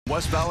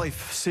West Valley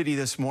City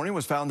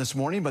was found this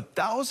morning, but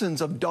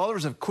thousands of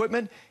dollars of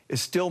equipment is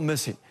still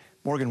missing.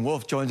 Morgan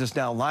Wolf joins us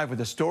now live with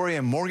the story.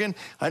 And Morgan,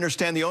 I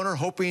understand the owner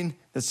hoping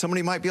that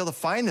somebody might be able to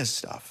find this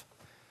stuff.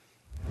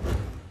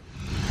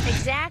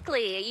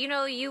 Exactly. You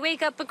know, you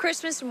wake up a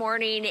Christmas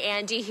morning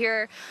and you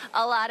hear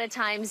a lot of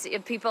times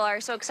people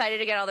are so excited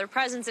to get all their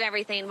presents and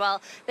everything.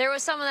 Well, there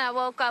was someone that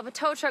woke up, a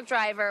tow truck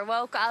driver,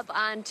 woke up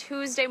on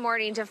Tuesday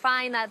morning to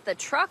find that the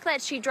truck that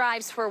she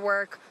drives for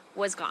work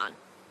was gone.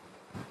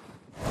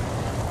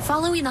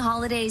 Following the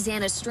holidays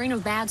and a string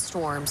of bad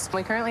storms,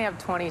 we currently have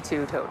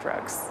 22 tow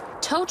trucks.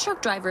 Tow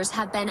truck drivers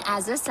have been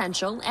as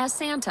essential as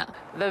Santa.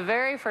 The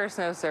very first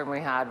snowstorm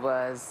we had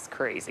was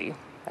crazy,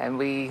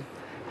 and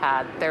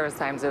there was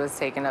times it was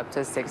taking up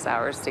to 6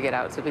 hours to get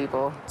out to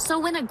people. So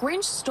when a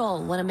Grinch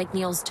stole one of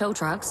McNeil's tow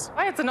trucks,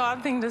 It's an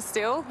odd thing to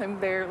steal,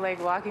 and they're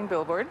like walking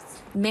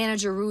billboards.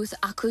 manager Ruth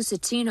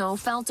Acusatino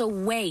felt a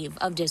wave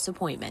of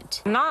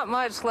disappointment. Not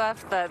much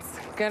left that's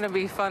gonna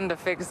be fun to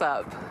fix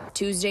up.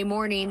 Tuesday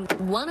morning,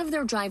 one of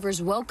their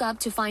drivers woke up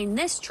to find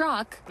this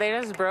truck They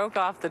just broke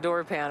off the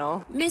door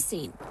panel.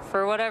 missing.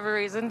 For whatever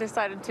reason,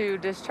 decided to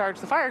discharge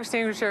the fire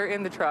extinguisher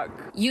in the truck.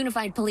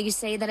 Unified Police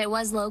say that it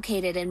was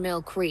located in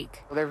Mill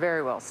Creek, They're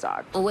very well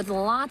stocked. with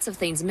lots of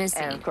things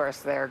missing. And of course,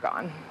 they're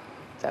gone.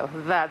 So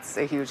that's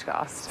a huge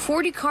cost.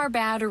 40-car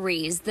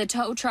batteries, the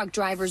tow truck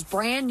driver's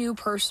brand new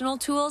personal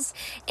tools,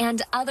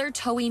 and other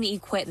towing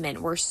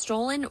equipment were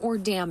stolen or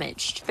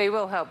damaged. They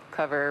will help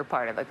cover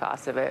part of the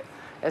cost of it.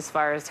 As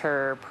far as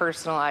her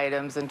personal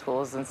items and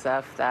tools and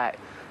stuff, that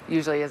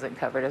usually isn't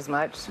covered as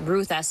much.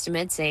 Ruth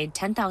estimates a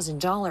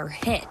 $10,000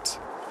 hit.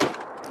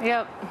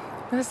 Yep,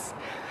 it's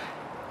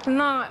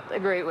not a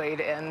great way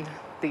to end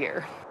the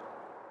year.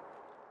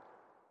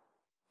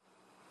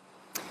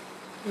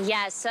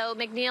 Yes, so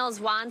McNeil's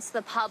wants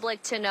the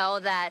public to know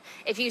that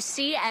if you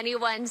see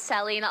anyone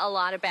selling a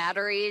lot of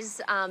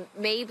batteries,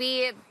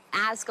 maybe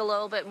ask a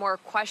little bit more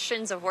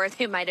questions of where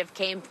they might have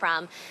came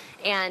from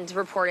and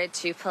report it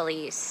to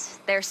police.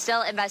 They're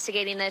still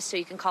investigating this, so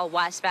you can call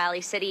West Valley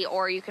City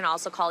or you can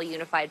also call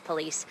Unified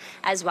Police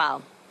as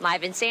well.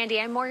 Live in Sandy,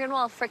 I'm Morgan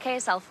Wolf for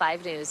KSL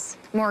 5 News.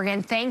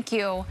 Morgan, thank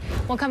you.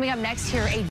 Well, coming up next here, a